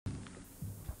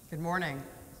Good morning.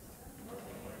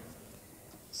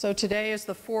 So today is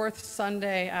the fourth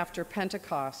Sunday after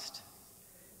Pentecost.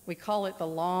 We call it the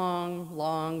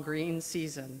long green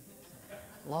season.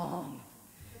 Long.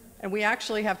 And we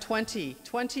actually have 20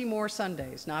 more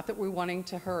Sundays. Not that we're wanting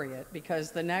to hurry it,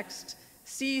 because the next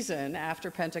season after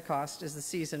Pentecost is the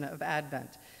season of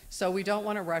Advent. So we don't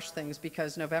want to rush things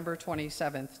because November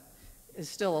 27th is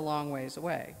still a long ways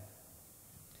away.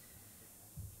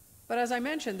 But as I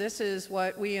mentioned, this is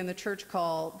what we in the church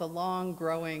call the long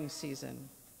growing season.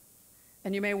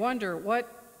 And you may wonder,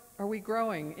 what are we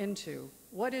growing into?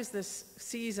 What is this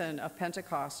season of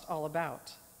Pentecost all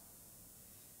about?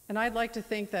 And I'd like to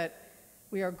think that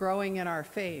we are growing in our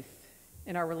faith,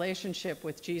 in our relationship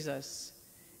with Jesus,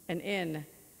 and in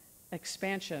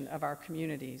expansion of our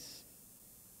communities.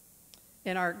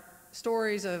 In our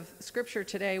stories of Scripture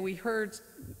today, we heard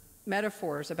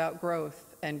metaphors about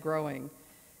growth and growing.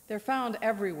 They're found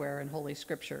everywhere in Holy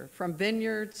Scripture, from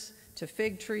vineyards to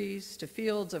fig trees to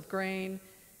fields of grain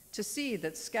to seed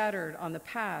that's scattered on the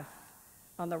path,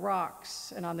 on the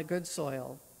rocks, and on the good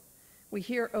soil. We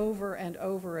hear over and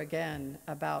over again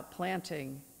about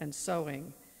planting and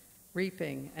sowing,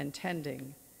 reaping and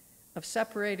tending, of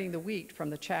separating the wheat from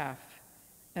the chaff,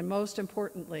 and most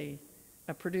importantly,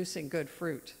 of producing good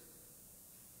fruit.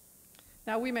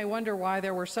 Now, we may wonder why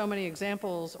there were so many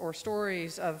examples or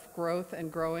stories of growth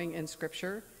and growing in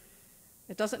Scripture.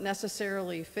 It doesn't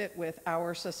necessarily fit with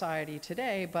our society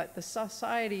today, but the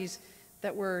societies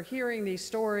that were hearing these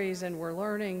stories and were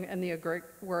learning and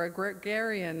were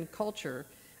agrarian culture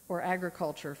or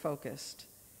agriculture focused.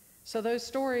 So those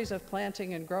stories of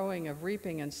planting and growing, of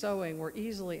reaping and sowing were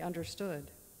easily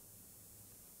understood.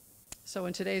 So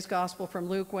in today's gospel from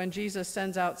Luke, when Jesus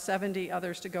sends out 70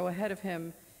 others to go ahead of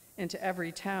him into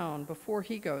every town before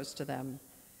he goes to them,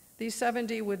 these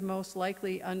 70 would most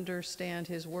likely understand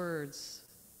his words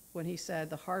when he said,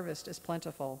 "The harvest is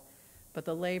plentiful, but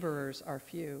the laborers are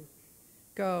few.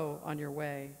 Go on your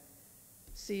way.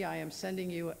 See, I am sending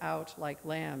you out like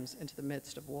lambs into the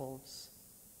midst of wolves."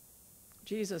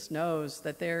 Jesus knows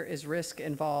that there is risk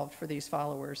involved for these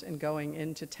followers in going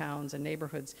into towns and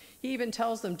neighborhoods. He even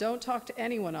tells them, don't talk to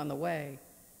anyone on the way.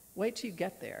 Wait till you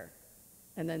get there,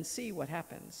 and then see what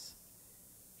happens.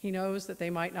 He knows that they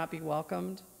might not be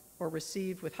welcomed or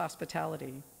received with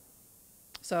hospitality.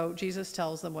 So Jesus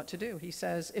tells them what to do. He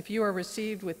says, if you are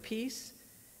received with peace,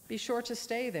 be sure to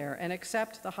stay there and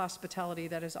accept the hospitality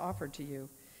that is offered to you.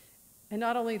 And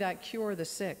not only that, cure the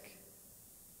sick.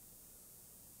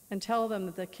 And tell them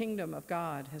that the kingdom of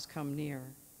God has come near.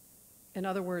 In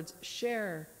other words,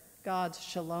 share God's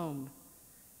shalom,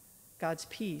 God's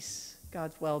peace,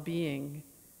 God's well-being,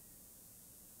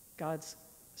 God's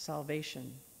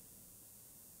salvation.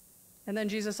 And then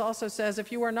Jesus also says,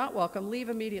 if you are not welcome, leave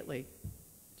immediately.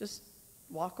 Just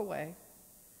walk away.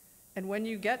 And when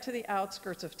you get to the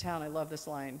outskirts of town, I love this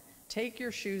line, take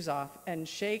your shoes off and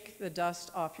shake the dust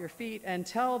off your feet and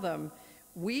tell them,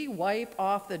 we wipe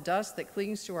off the dust that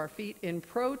clings to our feet in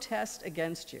protest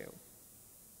against you.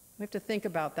 We have to think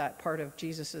about that part of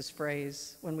Jesus's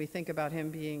phrase when we think about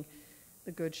him being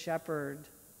the good shepherd,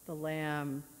 the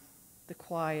lamb, the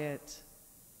quiet,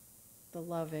 the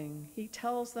loving. He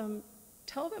tells them,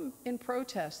 tell them in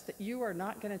protest that you are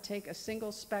not going to take a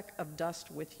single speck of dust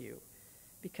with you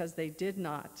because they did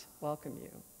not welcome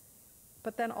you.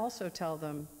 But then also tell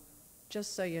them,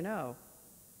 just so you know,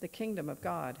 the kingdom of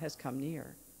God has come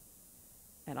near.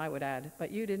 And I would add,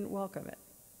 but you didn't welcome it.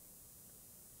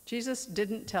 Jesus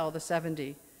didn't tell the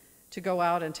 70 to go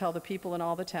out and tell the people in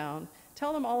all the town,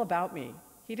 tell them all about me.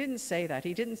 He didn't say that.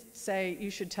 He didn't say you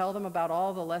should tell them about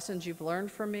all the lessons you've learned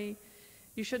from me.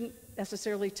 You shouldn't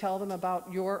necessarily tell them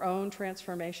about your own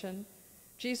transformation.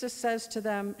 Jesus says to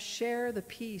them, share the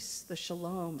peace, the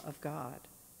shalom of God.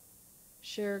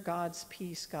 Share God's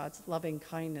peace, God's loving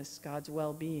kindness, God's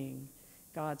well-being,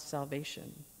 God's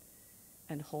salvation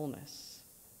and wholeness.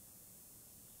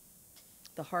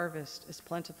 The harvest is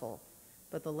plentiful,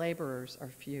 but the laborers are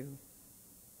few.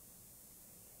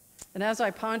 And as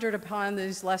I pondered upon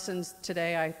these lessons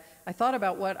today, I thought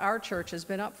about what our church has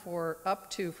been up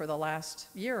to for the last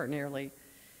year nearly.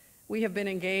 We have been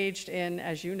engaged in,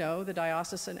 as you know, the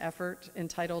diocesan effort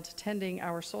entitled Tending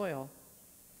Our Soil.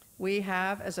 We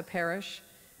have, as a parish,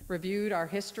 reviewed our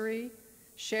history,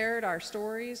 shared our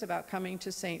stories about coming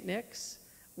to St. Nick's,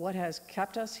 what has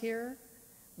kept us here,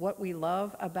 what we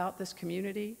love about this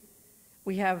community.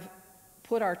 We have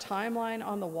put our timeline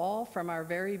on the wall from our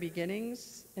very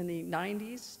beginnings in the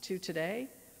 90s to today.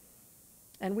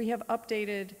 And we have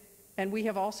updated, and we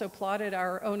have also plotted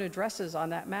our own addresses on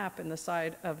that map in the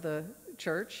side of the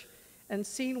church and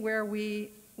seen where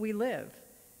we live.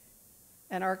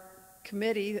 And our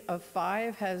committee of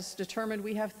 5 has determined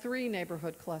we have 3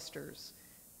 neighborhood clusters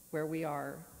where we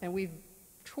are. And we've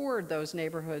toured those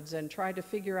neighborhoods and tried to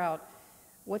figure out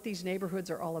what these neighborhoods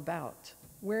are all about.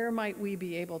 Where might we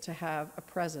be able to have a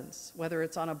presence, whether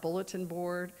it's on a bulletin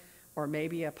board or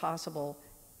maybe a possible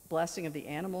blessing of the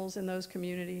animals in those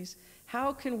communities?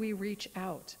 How can we reach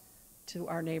out to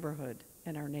our neighborhood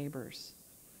and our neighbors?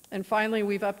 And finally,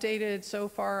 we've updated so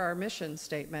far our mission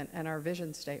statement and our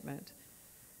vision statement.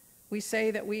 We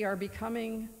say that we are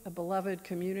becoming a beloved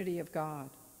community of God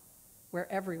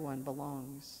where everyone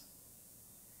belongs.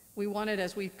 We wanted,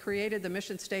 as we created the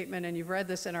mission statement, and you've read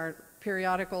this in our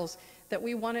periodicals, that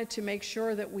we wanted to make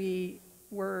sure that we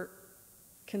were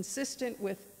consistent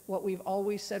with what we've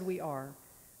always said we are,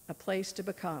 a place to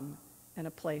become and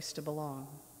a place to belong.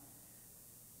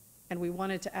 And we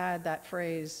wanted to add that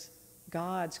phrase,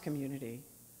 God's community,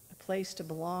 a place to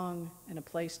belong and a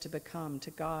place to become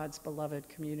to God's beloved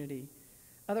community.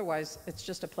 Otherwise, it's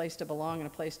just a place to belong and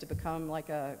a place to become, like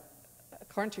a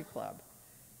country club.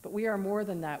 But we are more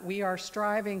than that. We are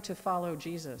striving to follow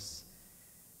Jesus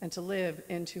and to live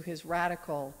into his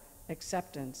radical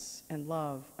acceptance and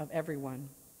love of everyone.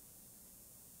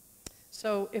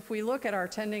 So if we look at our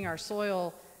Tending Our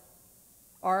Soil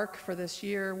arc for this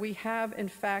year, we have, in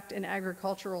fact, in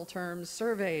agricultural terms,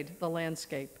 surveyed the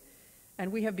landscape,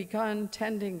 and we have begun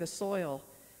tending the soil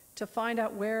to find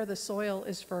out where the soil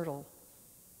is fertile.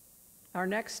 Our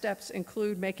next steps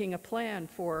include making a plan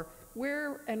for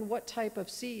where and what type of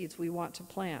seeds we want to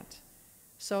plant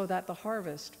so that the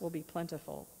harvest will be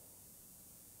plentiful.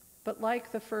 But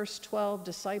like the first 12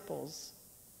 disciples,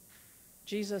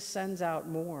 Jesus sends out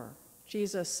more.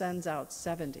 Jesus sends out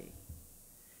 70.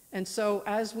 And so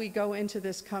as we go into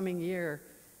this coming year,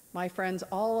 my friends,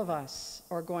 all of us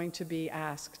are going to be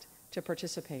asked to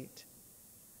participate.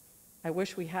 I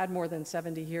wish we had more than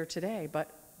 70 here today, but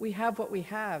we have what we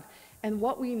have. And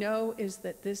what we know is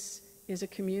that this is a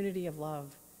community of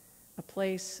love, a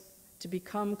place to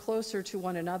become closer to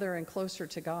one another and closer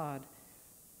to God,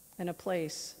 and a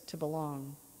place to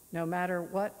belong. No matter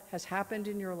what has happened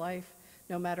in your life,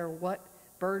 no matter what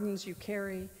burdens you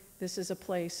carry, this is a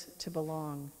place to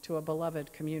belong to a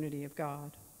beloved community of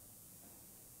God.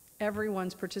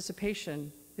 Everyone's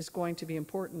participation is going to be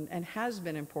important and has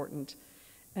been important.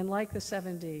 And like the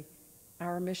 70,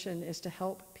 our mission is to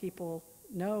help people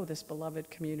know this beloved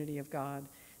community of God,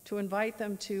 to invite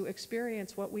them to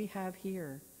experience what we have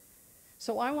here.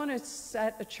 So I want to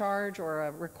set a charge or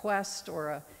a request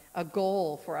or a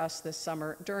goal for us this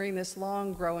summer during this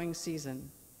long growing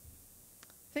season.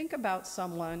 Think about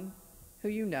someone who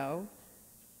you know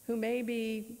who may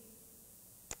be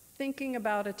thinking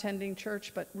about attending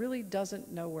church but really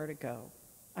doesn't know where to go.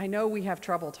 I know we have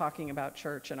trouble talking about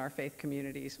church in our faith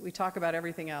communities. We talk about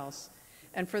everything else.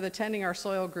 And for the Tending Our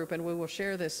Soil group, and we will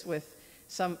share this with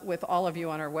all of you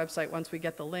on our website once we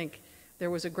get the link, there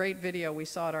was a great video we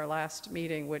saw at our last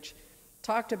meeting which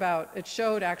talked about, it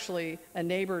showed actually a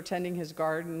neighbor tending his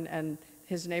garden and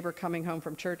his neighbor coming home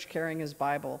from church carrying his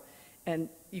Bible. And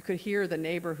you could hear the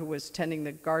neighbor who was tending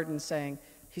the garden saying,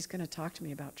 he's going to talk to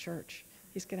me about church.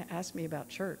 He's going to ask me about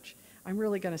church. I'm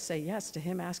really going to say yes to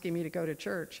him asking me to go to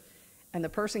church. And the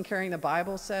person carrying the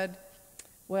Bible said,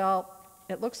 well,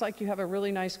 it looks like you have a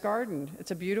really nice garden.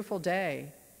 It's a beautiful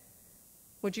day.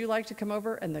 Would you like to come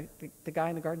over? And the guy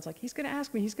in the garden's like, he's going to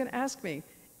ask me, he's going to ask me.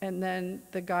 And then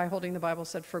the guy holding the Bible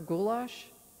said, for goulash?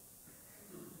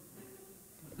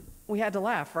 We had to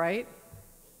laugh, right?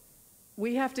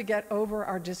 We have to get over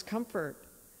our discomfort,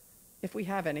 if we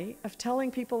have any, of telling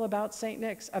people about St.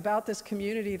 Nick's, about this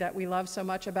community that we love so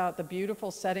much, about the beautiful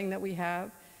setting that we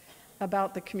have,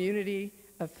 about the community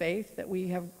of faith that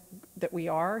we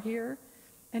are here,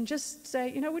 and just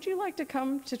say, would you like to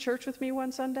come to church with me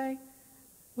one Sunday?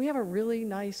 We have a really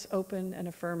nice, open, and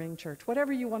affirming church.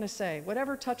 Whatever you want to say,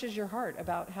 whatever touches your heart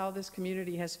about how this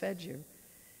community has fed you.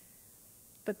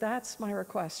 But that's my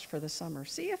request for the summer.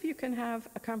 See if you can have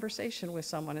a conversation with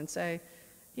someone and say,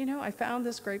 I found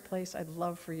this great place. I'd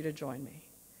love for you to join me.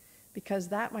 Because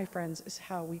that, my friends, is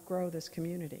how we grow this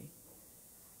community.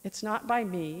 It's not by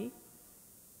me,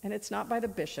 and it's not by the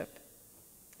bishop.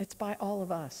 It's by all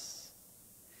of us.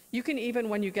 You can even,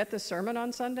 when you get the sermon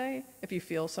on Sunday, if you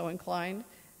feel so inclined,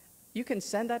 you can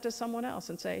send that to someone else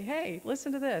and say, hey,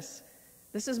 listen to this.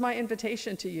 This is my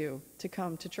invitation to you to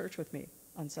come to church with me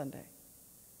on Sunday.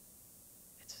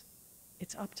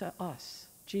 It's up to us.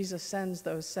 Jesus sends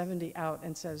those 70 out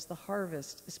and says, the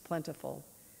harvest is plentiful,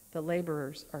 the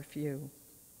laborers are few.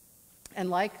 And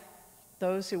like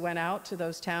those who went out to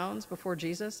those towns before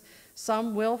Jesus,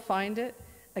 some will find it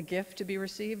a gift to be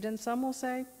received, and some will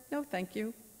say, no, thank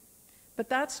you. But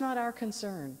that's not our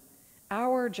concern.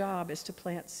 Our job is to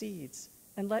plant seeds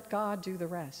and let God do the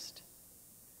rest.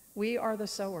 We are the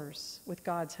sowers with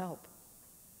God's help.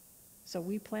 So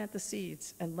we plant the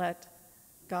seeds and let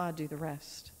God do the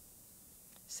rest.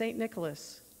 St.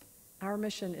 Nicholas, our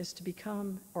mission is to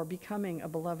becoming a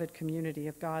beloved community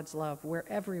of God's love where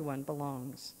everyone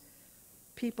belongs.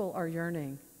 People are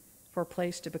yearning for a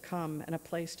place to become and a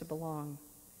place to belong.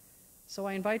 So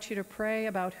I invite you to pray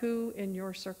about who in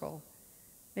your circle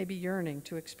may be yearning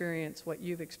to experience what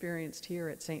you've experienced here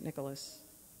at St. Nicholas.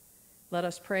 Let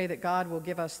us pray that God will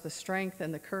give us the strength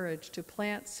and the courage to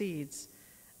plant seeds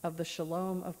of the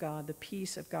shalom of God, the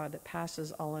peace of God that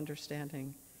passes all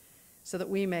understanding, so that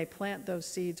we may plant those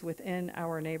seeds within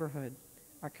our neighborhood,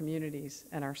 our communities,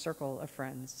 and our circle of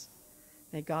friends.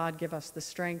 May God give us the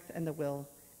strength and the will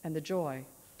and the joy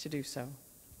to do so.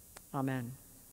 Amen.